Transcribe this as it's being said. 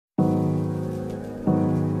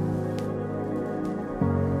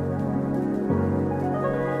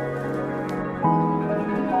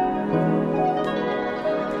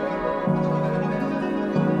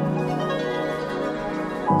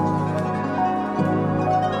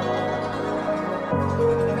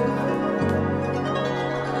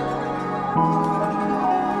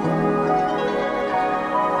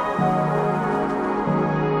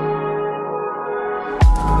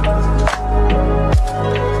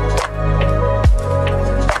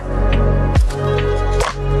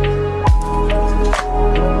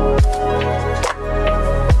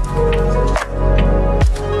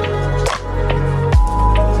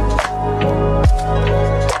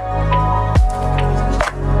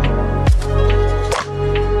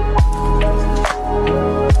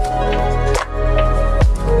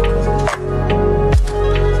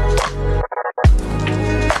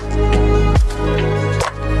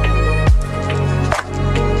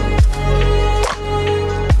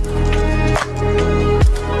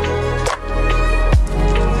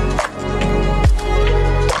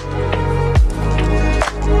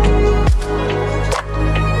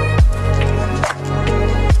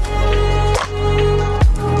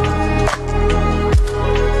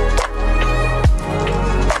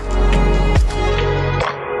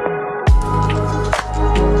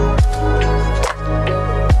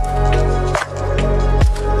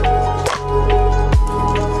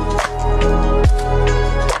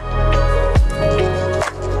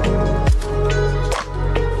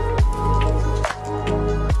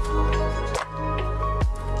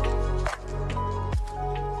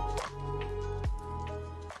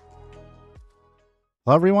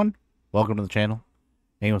Hello everyone, welcome to the channel.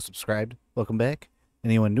 Anyone subscribed, welcome back.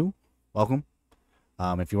 Anyone new, welcome.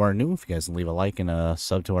 If you are new, if you guys can leave a like and a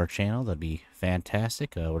sub to our channel, that'd be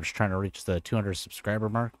fantastic. We're just trying to reach the 200 subscriber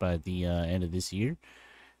mark by the end of this year.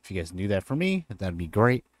 If you guys can do that for me, that'd be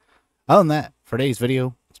great. Other than that, for today's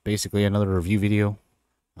video, it's basically another review video.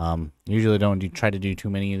 Usually don't try to do too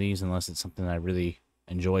many of these unless it's something I really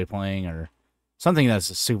enjoy playing or something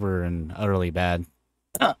that's super and utterly bad.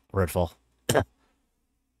 Redfall.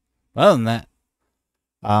 Other than that,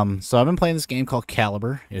 so I've been playing this game called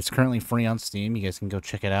Caliber. It's currently free on Steam. You guys can go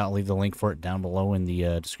check it out. I'll leave the link for it down below in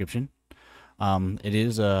the description. It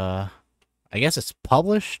is, I guess it's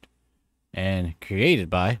published and created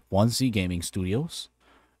by 1C Gaming Studios.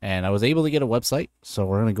 And I was able to get a website, so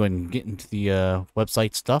we're going to go ahead and get into the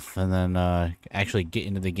website stuff and then actually get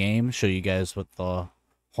into the game, show you guys what the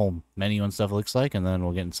whole menu and stuff looks like, and then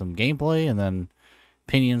we'll get into some gameplay and then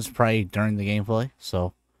opinions probably during the gameplay.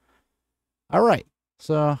 So all right,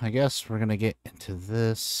 so I guess we're gonna get into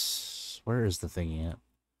this. Where is the thingy at? I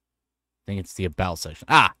think it's the about section.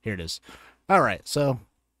 Ah, here it is. All right, so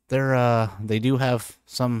they do have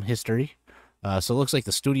some history. So it looks like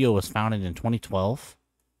the studio was founded in 2012.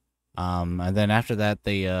 And then after that,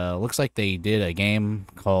 they looks like they did a game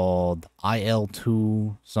called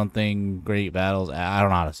IL-2 something Great Battles. I don't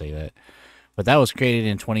know how to say that, but that was created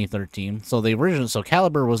in 2013. So the original, so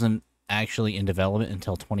Caliber wasn't actually in development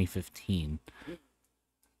until 2015.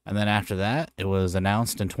 And then after that, it was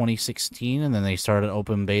announced in 2016, and then they started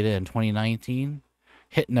open beta in 2019,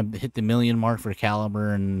 hit the million mark for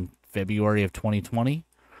Caliber in February of 2020,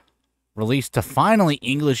 released to finally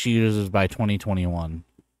English users by 2021.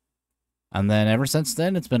 And then ever since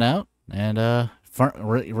then, it's been out, and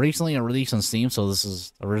recently it released on Steam, so this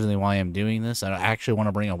is originally why I'm doing this. I actually want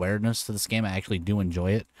to bring awareness to this game. I actually do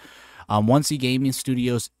enjoy it. 1C Gaming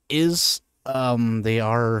Studios is, they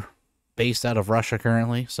are based out of Russia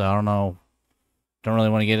currently, so I don't really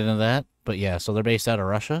want to get into that, but yeah, so they're based out of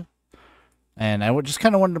Russia, and I would just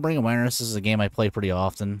kind of wanted to bring awareness. This is a game I play pretty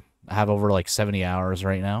often. I have over like 70 hours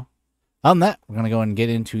right now. On that, we're going to go and get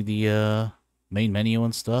into the main menu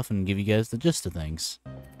and stuff and give you guys the gist of things.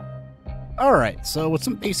 Alright, so with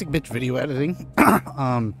some basic bitch video editing,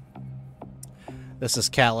 this is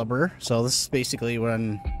Caliber, so this is basically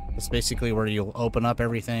where you'll open up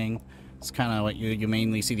everything. It's kind of what you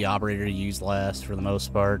mainly see the operator use last for the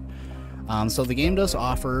most part. So the game does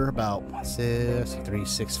offer about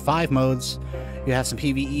 5 modes. You have some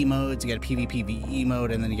PvE modes, you got a PvPvE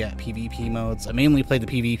mode, and then you got PvP modes. I mainly play the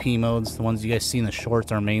PvP modes. The ones you guys see in the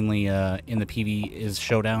shorts are mainly in the PvE is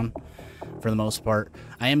Showdown for the most part.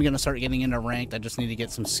 I am going to start getting into ranked. I just need to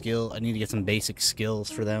get some skill. I need to get some basic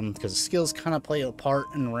skills for them because skills kind of play a part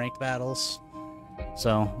in ranked battles.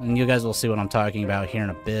 So, and you guys will see what I'm talking about here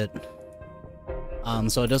in a bit.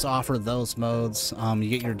 So it does offer those modes.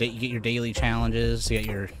 You get your daily challenges, you get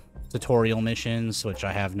your tutorial missions, which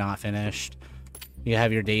I have not finished. You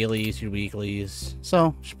have your dailies, your weeklies.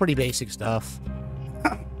 So it's pretty basic stuff.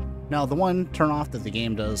 Now, the one turnoff that the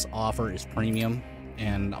game does offer is premium,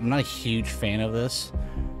 and I'm not a huge fan of this.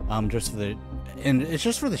 And it's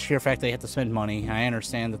just for the sheer fact they have to spend money. I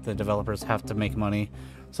understand that the developers have to make money,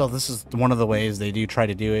 so this is one of the ways they do try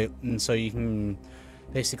to do it, and so you can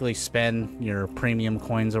basically spend your premium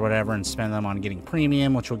coins or whatever and spend them on getting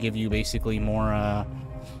premium, which will give you basically more,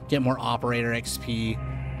 get more operator XP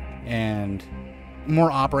and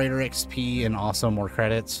also more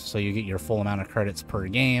credits, so you get your full amount of credits per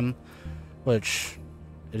game, which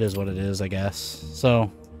it is what it is, I guess.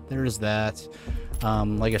 So there's that.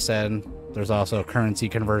 Like I said, there's also currency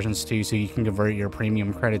conversions too, so you can convert your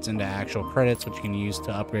premium credits into actual credits, which you can use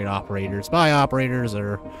to upgrade operators, buy operators,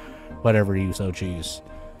 or whatever you so choose.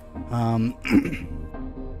 Other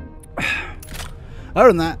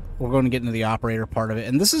than that, we're going to get into the operator part of it,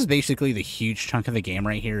 and this is basically the huge chunk of the game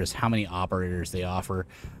right here, is how many operators they offer.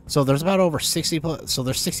 So there's about over 60 plus, so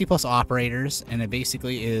there's 60 plus operators, and it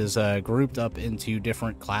basically is grouped up into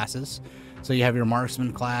different classes. So you have your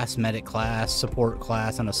marksman class, medic class, support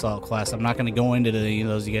class, and assault class. I'm not going to go into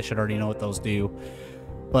those. You guys should already know what those do,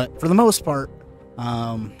 but for the most part,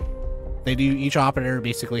 each operator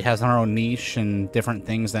basically has their own niche and different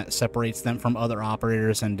things that separates them from other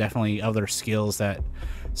operators, and definitely other skills that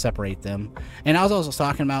separate them. And I was also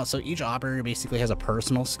talking about, so each operator basically has a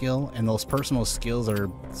personal skill, and those personal skills are,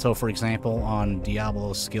 so for example, on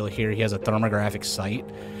Diablo's skill here, he has a thermographic sight.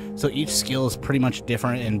 So each skill is pretty much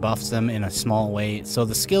different and buffs them in a small way. So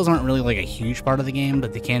the skills aren't really like a huge part of the game,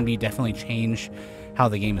 but they can be definitely change how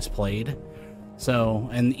the game is played. So,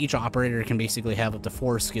 and each operator can basically have up to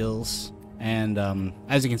 4 skills, and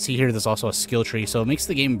as you can see here, there's also a skill tree, so it makes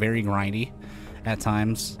the game very grindy. at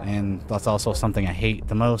times, and that's also something I hate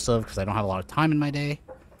the most of because I don't have a lot of time in my day.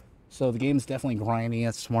 So the game's definitely grindy.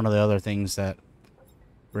 That's one of the other things that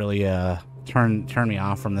really turn me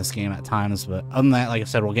off from this game at times. But other than that, like I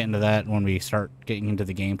said, we'll get into that when we start getting into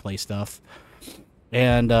the gameplay stuff.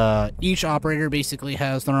 And each operator basically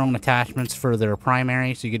has their own attachments for their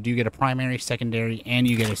primary. So you do get a primary, secondary, and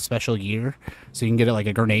you get a special gear. So you can get it like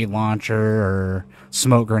a grenade launcher or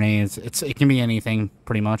smoke grenades. It can be anything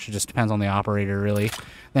pretty much. It just depends on the operator really.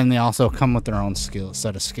 Then they also come with their own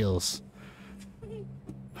set of skills.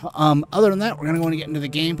 Other than that, we're going to get into the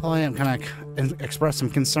gameplay. I'm kind of express some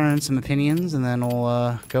concerns, some opinions, and then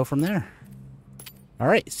we'll go from there.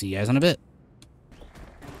 Alright, see you guys in a bit.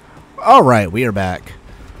 Alright, we are back.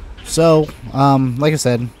 So, like I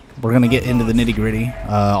said, we're going to get into the nitty-gritty.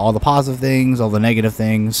 All the positive things, all the negative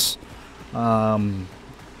things. Like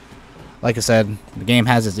I said, the game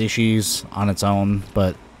has its issues on its own,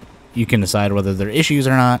 but you can decide whether they're issues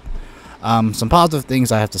or not. Some positive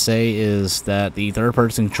things I have to say is that the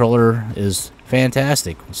third-person controller is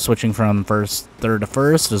fantastic. Switching from third to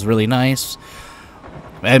first is really nice.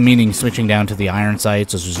 Meaning switching down to the iron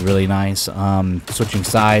sights, which is really nice. Switching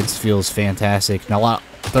sides feels fantastic. Now,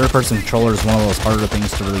 third-person controller is one of those harder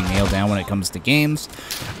things to really nail down when it comes to games,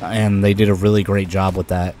 and they did a really great job with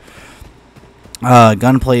that.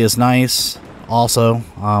 Gunplay is nice. Also,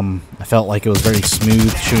 I felt like it was very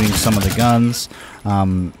smooth shooting some of the guns.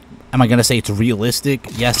 Am I going to say it's realistic?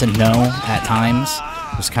 Yes and no at times.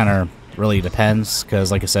 Just kind of really depends,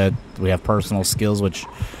 because like I said, we have personal skills, which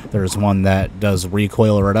there's one that does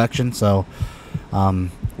recoil reduction, so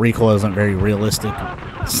recoil isn't very realistic.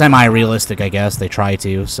 Semi-realistic, I guess. They try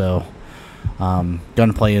to, so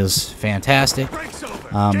gunplay is fantastic.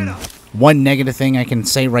 One negative thing I can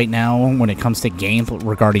say right now when it comes to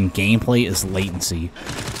regarding gameplay is latency.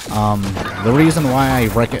 The reason why I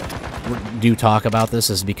do talk about this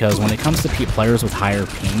is because when it comes to players with higher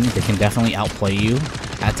ping, they can definitely outplay you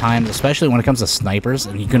at times, especially when it comes to snipers,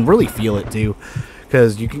 and you can really feel it too,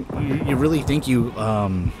 because you really think you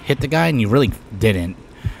hit the guy and you really didn't.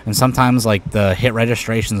 And sometimes, like, the hit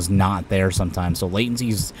registration is not there sometimes. So latency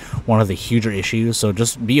is one of the huger issues. So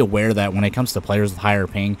just be aware that when it comes to players with higher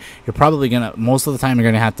ping, you're probably most of the time,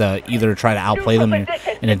 you're gonna have to either try to outplay them in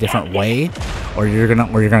a different way, or you're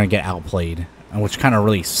gonna get outplayed, which kind of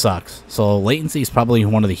really sucks. So latency is probably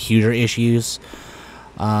one of the huger issues.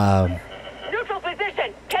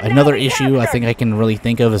 Another issue I think I can really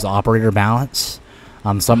think of is operator balance.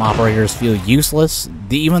 Some operators feel useless.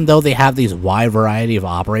 Even though they have these wide variety of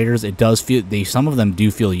operators, it does feel some of them do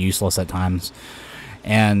feel useless at times.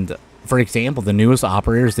 And for example, the newest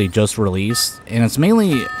operators they just released, and it's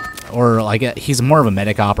mainly, or like he's more of a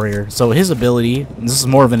medic operator. So his ability, this is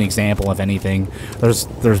more of an example, if anything.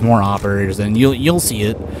 There's more operators, and you'll see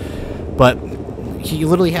it, but he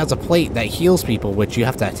literally has a plate that heals people, which you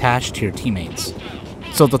have to attach to your teammates.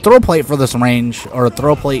 So the throw plate for this range, or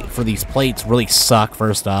throw plate for these plates, really suck.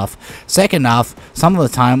 First off, second off, some of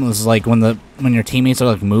the time it was like when your teammates are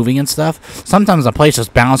like moving and stuff, sometimes the plates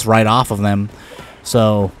just bounce right off of them.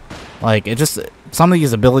 So, like, some of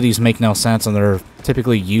these abilities make no sense, and they're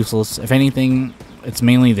typically useless. If anything, it's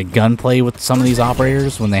mainly the gunplay with some of these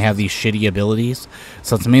operators when they have these shitty abilities.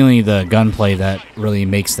 So it's mainly the gunplay that really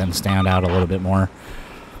makes them stand out a little bit more.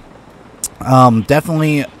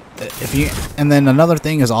 Definitely. And then another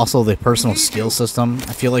thing is also the personal skill system.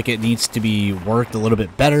 I feel like it needs to be worked a little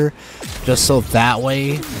bit better, just so that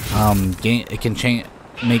way it can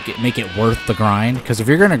make it worth the grind. Because if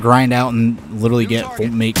you're gonna grind out and literally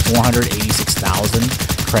make 486,000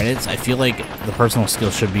 credits, I feel like the personal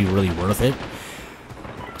skill should be really worth it.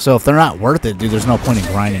 So if they're not worth it, dude, there's no point in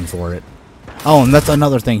grinding for it. Oh, and that's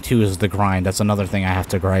another thing too, is the grind. That's another thing I have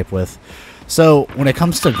to gripe with. So when it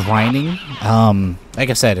comes to grinding, like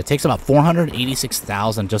I said, it takes about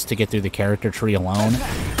 486,000 just to get through the character tree alone,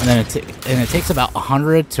 and then it takes about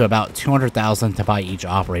 100 to about 200,000 to buy each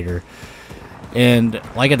operator. And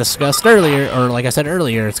like I discussed earlier, or like I said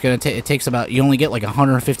earlier, it takes about, you only get like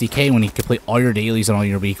 150k when you complete all your dailies and all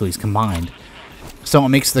your weeklies combined. So it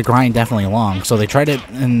makes the grind definitely long. So they try to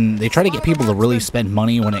get people to really spend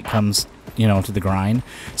money when it comes, to the grind.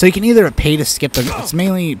 So you can either pay to skip it's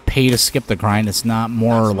mainly pay to skip the grind. It's not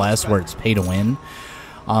more or less where it's pay to win.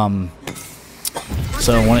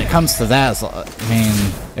 So when it comes to that, I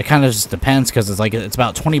mean, it kind of just depends, because it's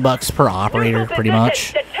about 20 bucks per operator pretty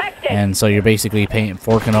much. And so you're basically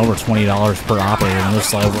forking over $20 per operator, and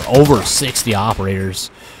there's over 60 operators.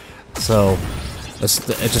 So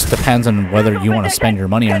it just depends on whether you want to spend your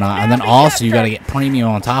money or not. And then also you got to get premium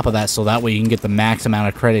on top of that, so that way you can get the max amount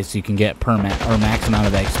of credits you can get per match, or max amount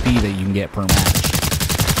of XP that you can get per match.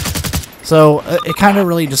 So it kind of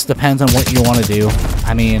really just depends on what you want to do.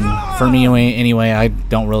 I mean, for me anyway, I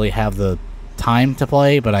don't really have the time to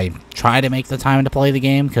play, but I try to make the time to play the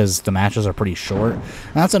game because the matches are pretty short.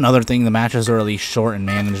 And that's another thing, the matches are really short and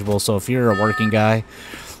manageable. So if you're a working guy,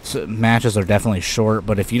 so matches are definitely short,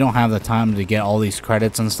 but if you don't have the time to get all these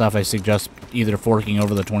credits and stuff, I suggest either forking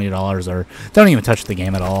over the $20 or don't even touch the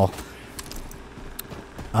game at all.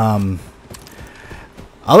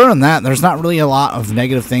 Other than that, there's not really a lot of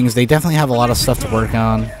negative things. They definitely have a lot of stuff to work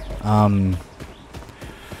on.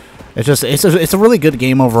 It's a really good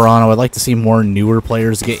game overall. I would like to see more newer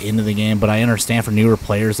players get into the game, but I understand for newer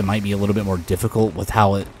players it might be a little bit more difficult with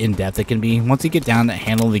how in-depth it can be. Once you get down to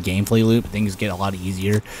handling the gameplay loop, things get a lot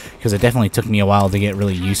easier because it definitely took me a while to get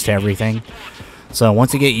really used to everything. So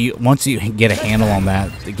once you get a handle on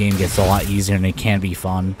that, the game gets a lot easier and it can be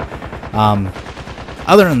fun.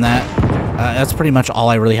 Other than that, that's pretty much all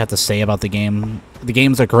I really have to say about the game. The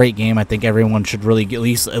game's a great game. I think everyone should really at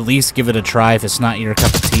least give it a try. If it's not your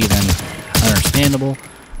cup of tea, then understandable.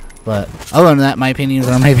 But other than that, my opinions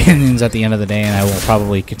are my opinions at the end of the day, and I will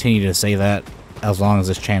probably continue to say that as long as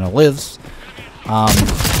this channel lives.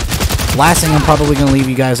 Last thing I'm probably going to leave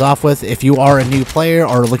you guys off with, if you are a new player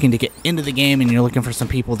or looking to get into the game and you're looking for some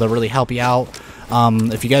people to really help you out,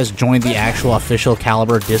 if you guys join the actual official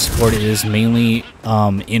Caliber Discord, it is mainly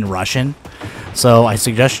in Russian. So I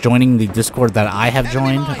suggest joining the Discord that I have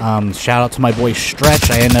joined. Shout out to my boy Stretch.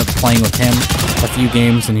 I ended up playing with him a few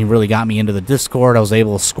games, and he really got me into the Discord. I've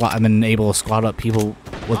been able to squad up people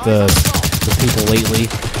with the people lately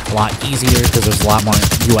a lot easier because there's a lot more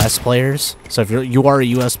US players. So if you are a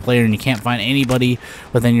US player and you can't find anybody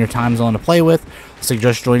within your time zone to play with, I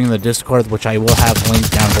suggest joining the Discord, which I will have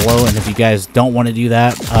linked down below. And if you guys don't want to do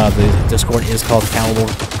that, the Discord is called Caliber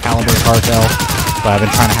Cartel. But I've been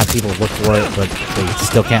trying to have people look for it, but they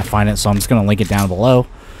still can't find it, so I'm just going to link it down below.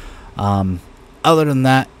 Other than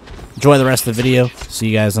that, enjoy the rest of the video. See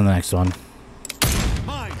you guys in the next one.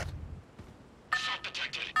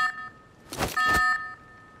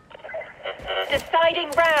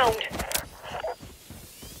 Deciding round.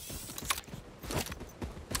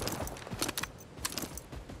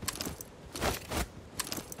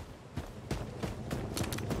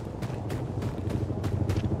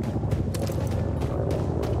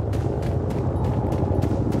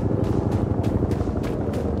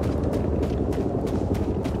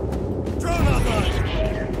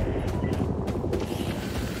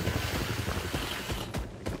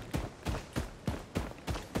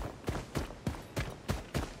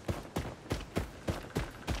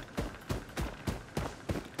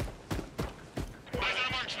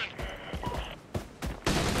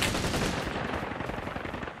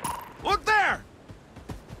 Look there!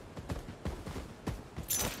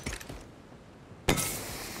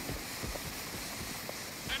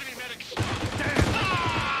 Enemy medics!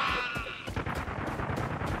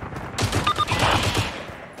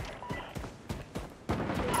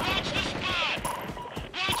 Watch the spot!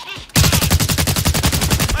 Watch the spot!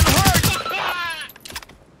 I'm hurt!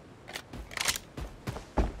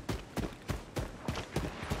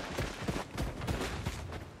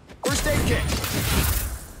 First aid kit!